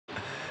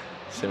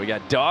So we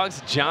got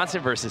Dogs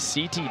Johnson versus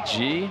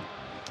CTG.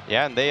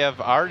 Yeah, and they have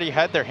already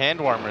had their hand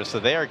warmers, so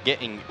they are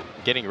getting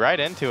right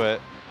into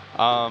it.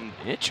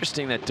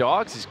 Interesting that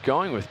Dogs is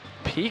going with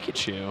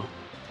Pikachu.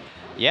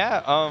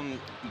 Yeah,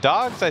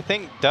 Dogs, I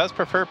think, does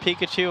prefer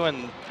Pikachu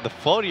in the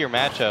floatier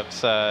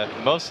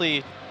matchups,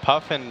 mostly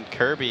Puff and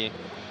Kirby.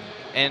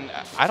 And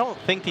I don't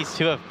think these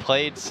two have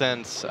played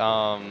since,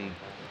 I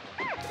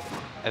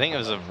think it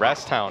was a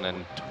Rest Town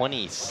in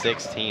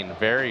 2016,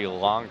 very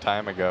long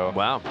time ago.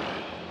 Wow.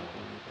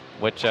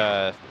 Which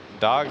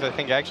Dogs, I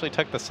think, actually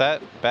took the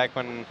set back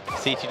when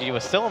CTG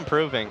was still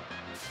improving.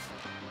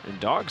 And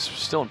Dogs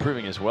still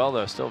improving as well,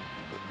 though. Still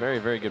very,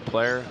 very good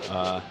player.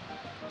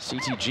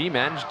 CTG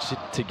managed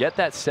to get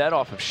that set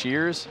off of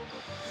Shears.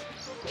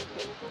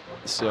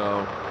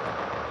 So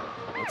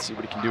let's see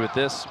what he can do with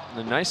this.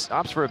 The nice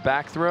opts for a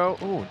back throw.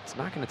 Ooh, it's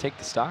not going to take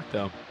the stock,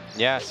 though.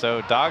 Yeah,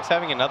 so Dogs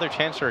having another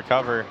chance to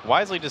recover.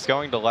 Wisely just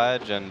going to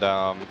ledge, and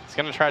he's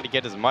going to try to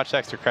get as much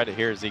extra credit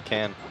here as he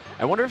can.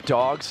 I wonder if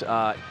Dogs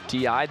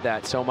DI'd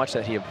that so much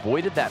that he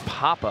avoided that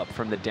pop-up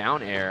from the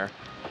down air.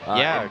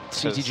 Yeah.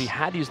 CTG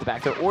had to use the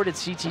back throw, or did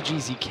CTG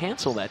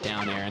Z-cancel that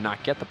down air and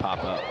not get the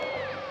pop-up?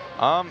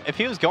 If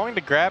he was going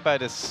to grab,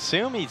 I'd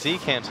assume he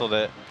Z-canceled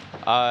it.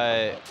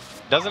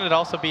 Doesn't it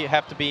also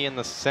have to be in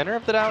the center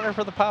of the down air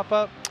for the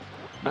pop-up?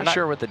 I'm not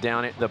sure what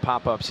the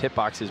pop-up's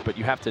hitbox is, but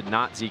you have to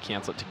not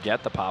Z-cancel it to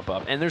get the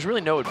pop-up. And there's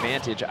really no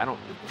advantage, I don't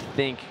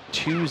think,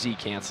 to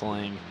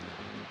Z-canceling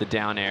the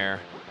down air,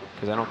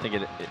 because I don't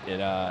think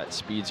it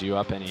speeds you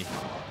up any.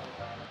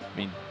 I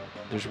mean,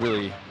 there's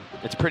really,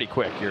 it's pretty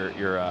quick, your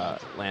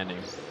landing.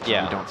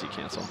 Yeah. You don't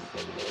Z-cancel.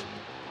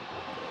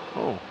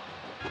 Oh.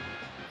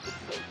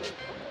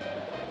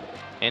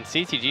 And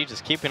CTG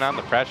just keeping on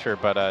the pressure,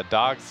 but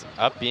Dogs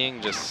up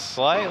being just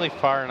slightly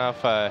far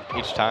enough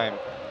each time.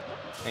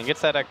 And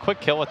gets that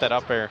quick kill with that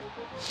up air.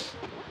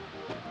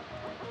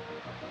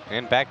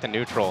 And back to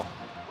neutral.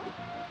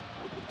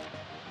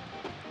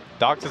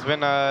 Dogs has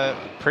been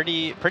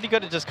pretty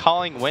good at just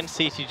calling when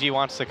CTG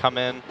wants to come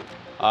in.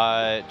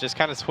 Just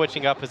kind of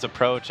switching up his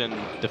approach and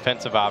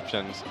defensive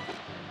options.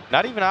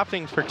 Not even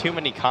opting for too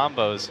many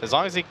combos. As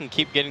long as he can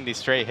keep getting these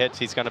straight hits,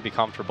 he's going to be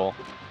comfortable.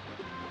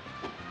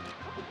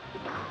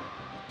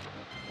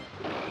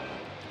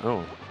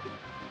 Oh.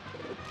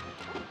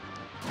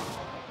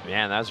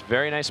 Man, that was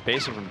very nice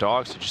spacing from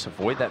Dogs to just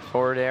avoid that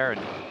forward air.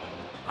 And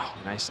oh,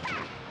 nice.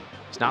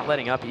 He's not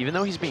letting up. Even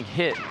though he's being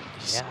hit,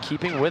 he's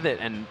keeping with it.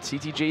 And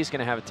CTG is going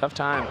to have a tough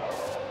time.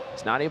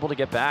 He's not able to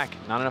get back.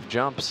 Not enough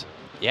jumps.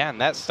 Yeah,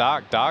 and that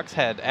stock, Dogs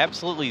had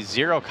absolutely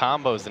 0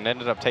 combos and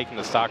ended up taking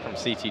the stock from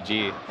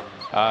CTG.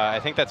 I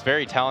think that's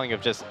very telling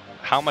of just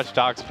how much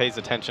Dogs pays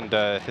attention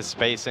to his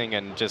spacing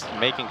and just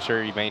making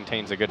sure he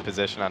maintains a good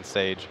position on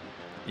stage.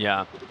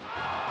 Yeah.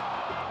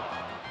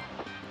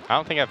 I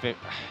don't think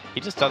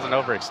he just doesn't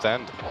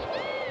overextend.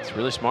 It's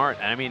really smart.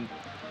 And I mean,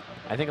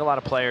 I think a lot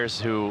of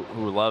players who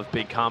love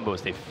big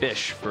combos,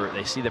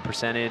 they see the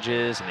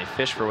percentages and they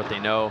fish for what they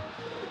know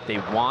they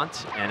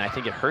want, and I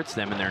think it hurts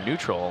them in their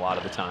neutral a lot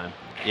of the time.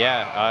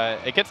 Yeah,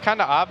 it gets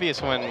kind of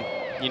obvious when,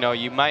 you know,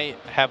 you might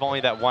have only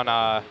that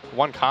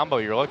one combo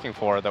you're looking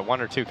for, the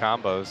 1 or 2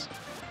 combos.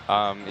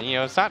 You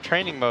know, it's not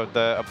training mode.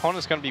 The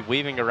opponent's going to be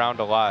weaving around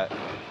a lot.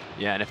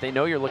 Yeah, and if they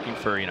know you're looking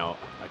for, you know,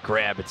 a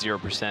grab at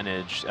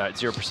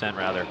 0%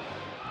 rather,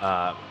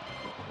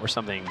 or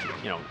something,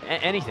 you know,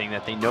 anything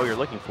that they know you're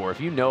looking for. If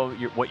you know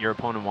what your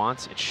opponent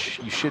wants,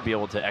 you should be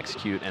able to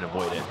execute and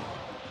avoid it.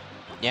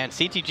 Yeah, and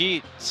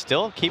CTG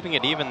still keeping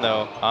it even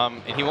though,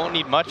 and he won't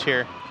need much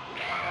here,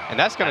 and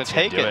that's going to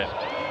take it.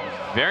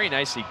 Very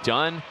nicely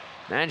done,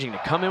 managing to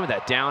come in with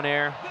that down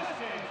air,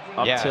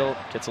 up tilt,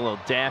 gets a little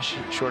dash,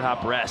 short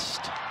hop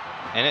rest.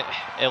 And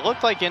it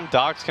looked like in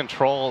Doc's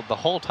control the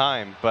whole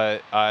time,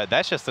 but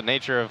that's just the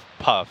nature of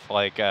Puff.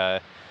 Like,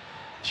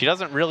 she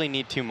doesn't really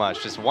need too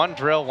much. Just one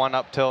drill, one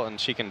up tilt, and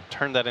she can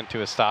turn that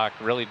into a stock,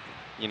 really,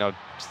 you know,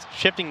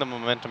 shifting the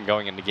momentum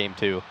going into game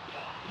 2.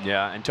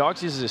 Yeah, and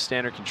Dogs uses a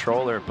standard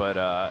controller, but,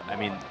 I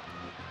mean,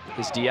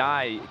 his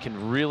DI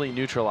can really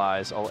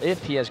neutralize,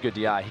 if he has good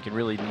DI, he can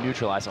really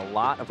neutralize a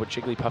lot of what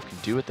Jigglypuff can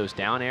do with those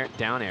down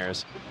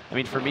airs. I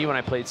mean, for me, when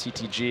I played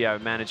CTG, I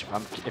would manage,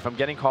 if I'm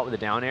getting caught with a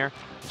down air,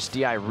 just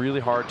DI really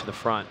hard to the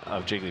front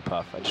of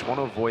Jigglypuff. I just want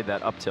to avoid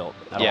that up tilt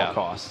at all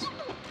costs.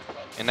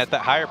 And at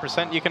that higher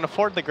percent, you can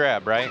afford the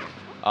grab, right?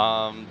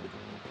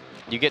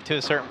 You get to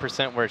a certain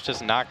percent where it's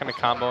just not going to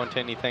combo into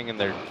anything, and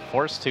they're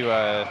forced to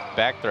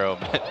back throw,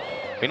 but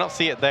we don't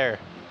see it there.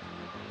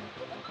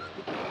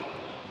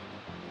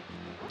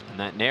 And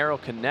that narrow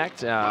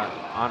connect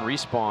on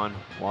respawn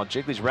while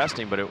Jiggly's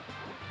resting, but it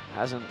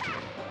hasn't.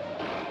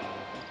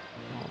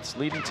 Well, it's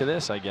leading to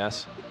this, I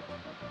guess.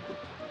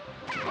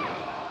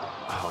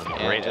 Oh,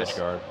 great edge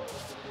guard.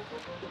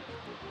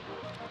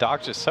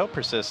 Doc's just so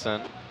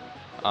persistent.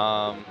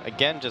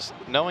 Again, just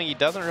knowing he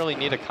doesn't really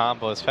need a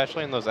combo,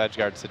 especially in those edge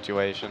guard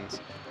situations.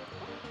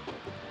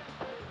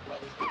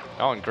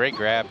 Oh, and great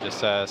grab, just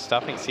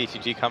stuffing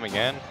CTG coming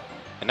in.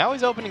 And now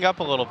he's opening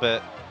up a little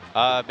bit.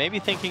 Maybe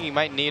thinking he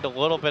might need a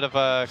little bit of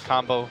a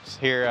combo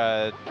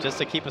here just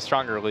to keep a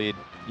stronger lead.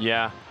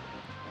 Yeah.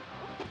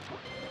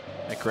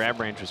 That grab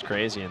range was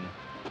crazy. And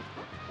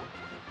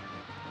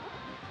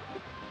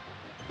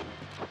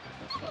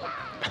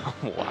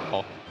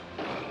wow.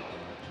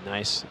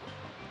 Nice.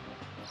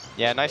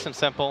 Yeah, nice and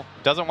simple.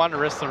 Doesn't want to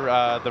risk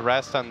the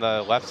rest on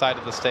the left side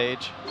of the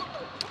stage.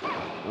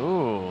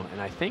 Ooh,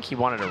 and I think he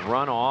wanted to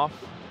run off.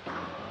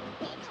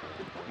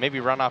 Maybe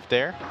run off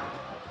there.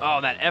 Oh,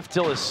 that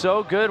F-tilt is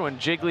so good when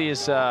Jiggly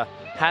is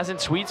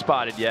hasn't sweet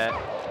spotted yet.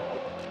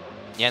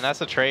 Yeah, and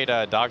that's a trade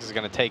Dogs is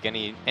going to take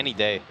any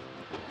day.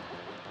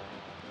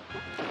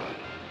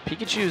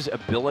 Pikachu's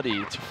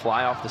ability to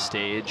fly off the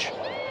stage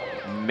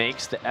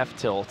makes the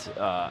F-tilt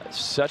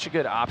such a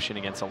good option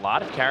against a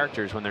lot of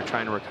characters when they're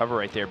trying to recover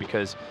right there,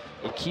 because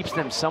it keeps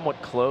them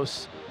somewhat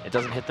close. It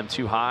doesn't hit them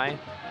too high.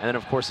 And then,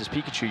 of course, as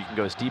Pikachu, you can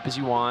go as deep as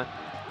you want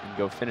and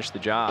go finish the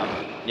job.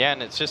 Yeah,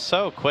 and it's just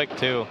so quick,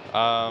 too.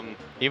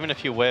 Even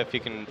if you whiff, you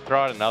can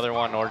throw out another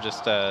one or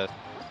just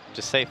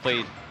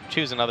safely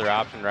choose another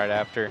option right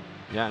after.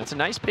 Yeah, and it's a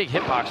nice big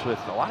hitbox with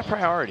a lot of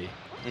priority.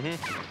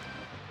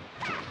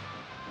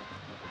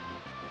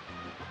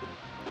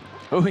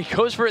 Oh, he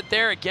goes for it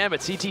there again,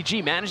 but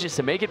CTG manages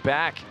to make it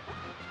back.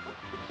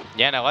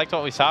 Yeah, and I liked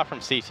what we saw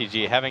from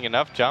CTG, having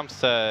enough jumps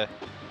to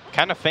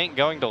kind of feint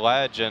going to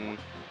ledge and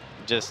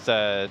just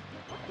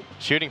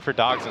shooting for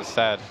Dogs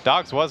instead.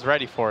 Dogs was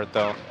ready for it,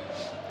 though.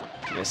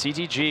 Yeah,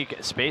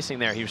 CTG spacing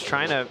there. He was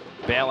trying to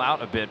bail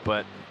out a bit,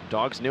 but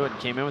Dogs knew it and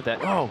came in with that.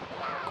 Oh,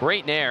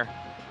 great nair.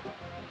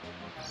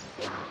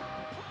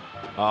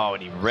 Oh,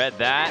 and he read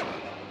that.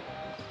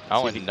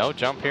 Oh, and no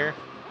jump here.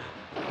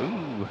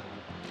 Ooh.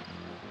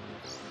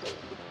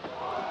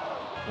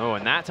 Oh,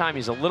 and that time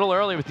he's a little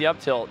early with the up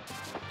tilt.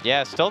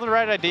 Yeah, still the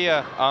right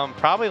idea.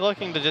 Probably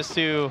looking to just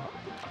do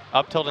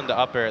up tilt into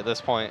up air at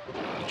this point.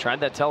 He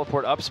tried that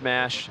teleport up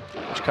smash,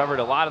 which covered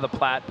a lot of the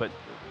plat, but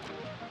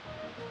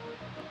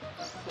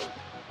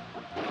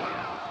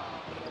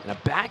and a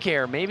back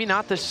air, maybe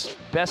not the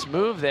best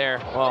move there.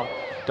 Well,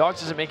 Dogs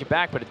doesn't make it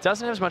back, but it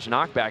doesn't have as much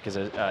knockback as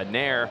a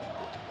nair.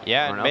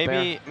 Yeah,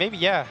 maybe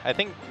yeah. I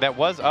think that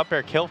was up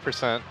air kill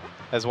percent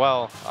as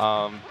well.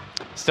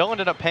 Still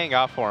ended up paying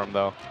off for him,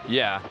 though.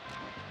 Yeah.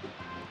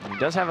 He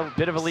does have a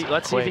bit of a lead.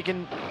 Let's see if he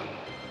can,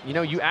 you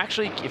know, you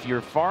actually, if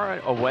you're far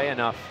away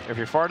enough, if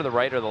you're far to the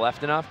right or the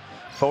left enough,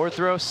 forward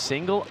throw,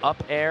 single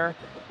up air,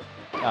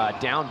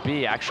 down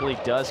B actually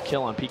does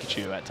kill on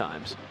Pikachu at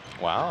times.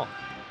 Wow.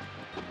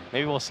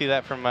 Maybe we'll see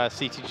that from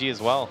CTG as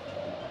well.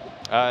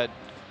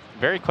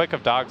 Very quick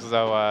of Dogs,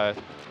 though,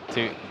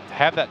 to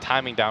have that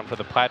timing down for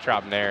the plat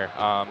drop nair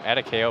at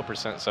a KO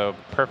percent, so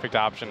perfect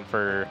option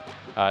for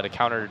to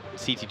counter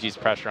CTG's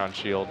pressure on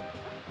shield.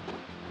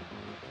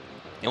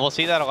 And we'll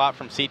see that a lot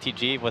from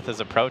CTG with his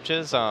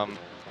approaches,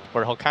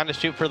 where he'll kind of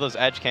shoot for those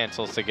edge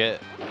cancels to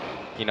get,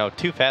 you know,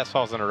 2 fast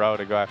falls in a row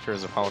to go after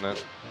his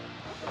opponent.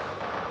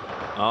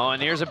 Oh,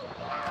 and here's a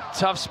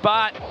tough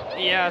spot.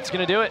 Yeah, it's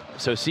going to do it.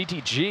 So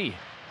CTG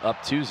up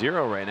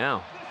 2-0 right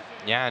now.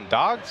 Yeah, and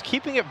Dogs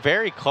keeping it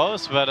very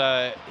close,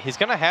 but he's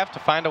going to have to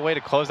find a way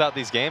to close out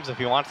these games if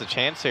he wants a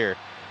chance here.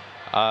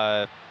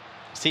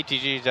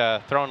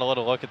 CTG's throwing a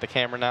little look at the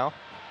camera now.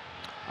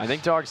 I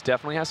think Dogs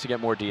definitely has to get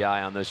more DI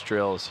on those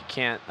drills. He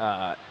can't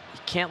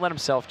let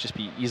himself just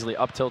be easily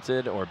up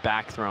tilted or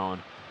back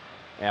thrown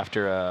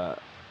after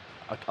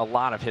a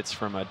lot of hits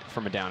from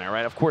a down air,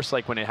 right? Of course,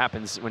 like when it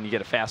happens when you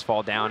get a fast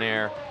fall down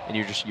air and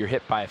you're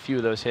hit by a few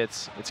of those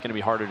hits, it's going to be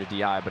harder to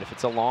DI. But if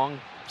it's a long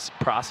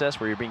process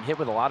where you're being hit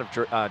with a lot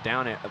of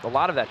down air, a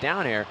lot of that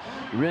down air,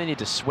 you really need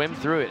to swim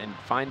through it and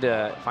find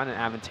an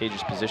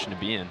advantageous position to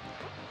be in.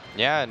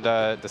 Yeah,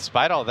 and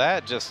despite all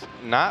that, just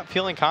not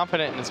feeling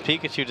confident in his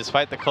Pikachu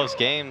despite the close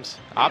games,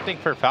 opting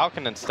for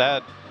Falcon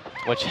instead,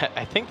 which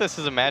I think this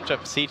is a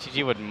matchup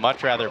CTG would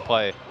much rather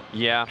play.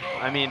 Yeah,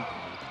 I mean,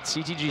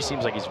 CTG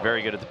seems like he's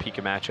very good at the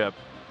Pika matchup,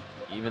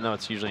 even though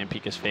it's usually in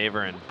Pika's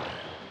favor.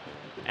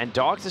 And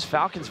Dogs'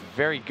 Falcon's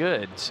very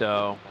good,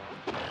 so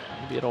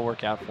maybe it'll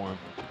work out for him.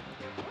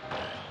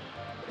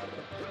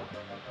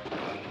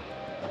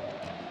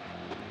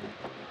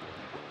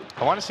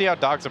 I want to see how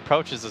Dogs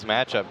approaches this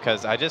matchup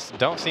because I just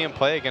don't see him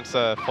play against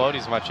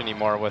floaties much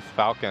anymore with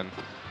Falcon.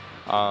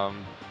 Yeah,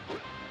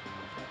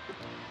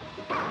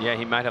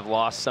 he might have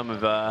lost some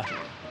of the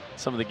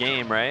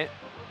game, right?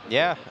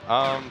 Yeah.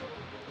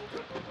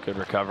 Good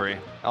recovery.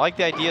 I like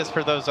the ideas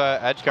for those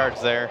edge guards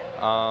there.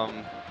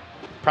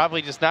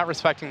 Probably just not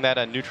respecting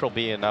that neutral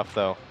B enough,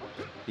 though.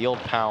 The old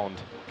pound.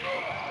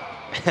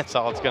 That's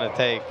all it's going to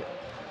take.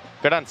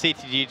 Good on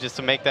CTG just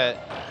to make that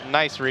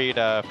nice read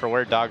for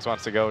where Dogs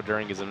wants to go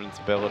during his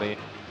invincibility.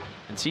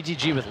 And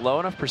CTG with low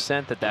enough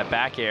percent that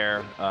back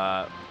air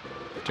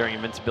during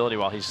invincibility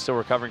while he's still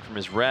recovering from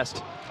his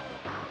rest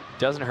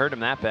doesn't hurt him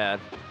that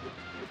bad.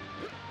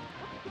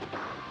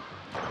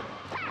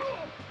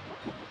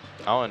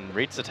 Oh, and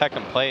reads the tech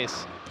in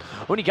place.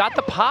 When he got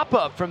the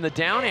pop-up from the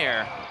down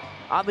air,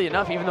 oddly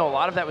enough, even though a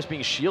lot of that was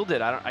being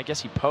shielded, I guess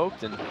he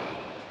poked and...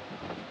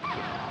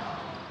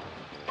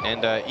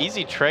 And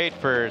easy trade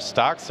for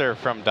stock serve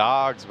from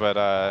Dogs,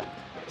 but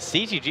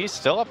CTG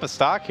still up a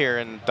stock here,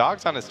 and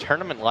Dogs on his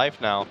tournament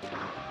life now.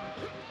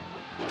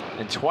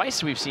 And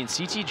twice we've seen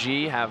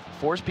CTG have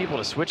forced people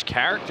to switch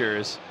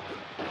characters.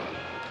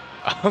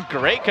 Oh,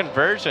 great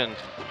conversion.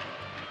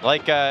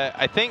 Like,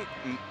 I think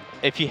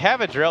if you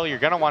have a drill, you're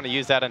going to want to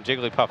use that on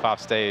Jigglypuff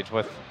off stage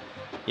with,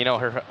 you know,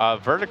 her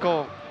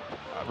vertical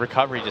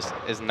recovery just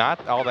is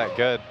not all that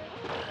good.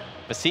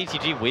 But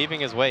CTG weaving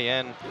his way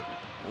in.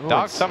 Ooh,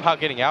 Dogs somehow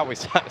getting out. We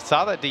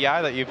saw that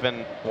DI that you've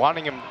been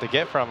wanting him to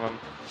get from him.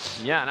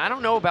 Yeah, and I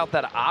don't know about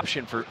that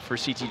option for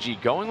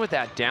CTG. Going with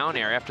that down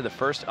air after the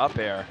first up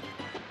air,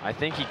 I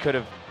think he could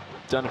have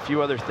done a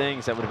few other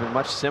things that would have been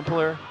much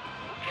simpler.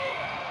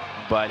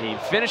 But he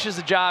finishes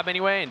the job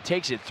anyway and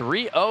takes it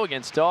 3-0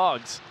 against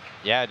Dogs.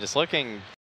 Yeah, just looking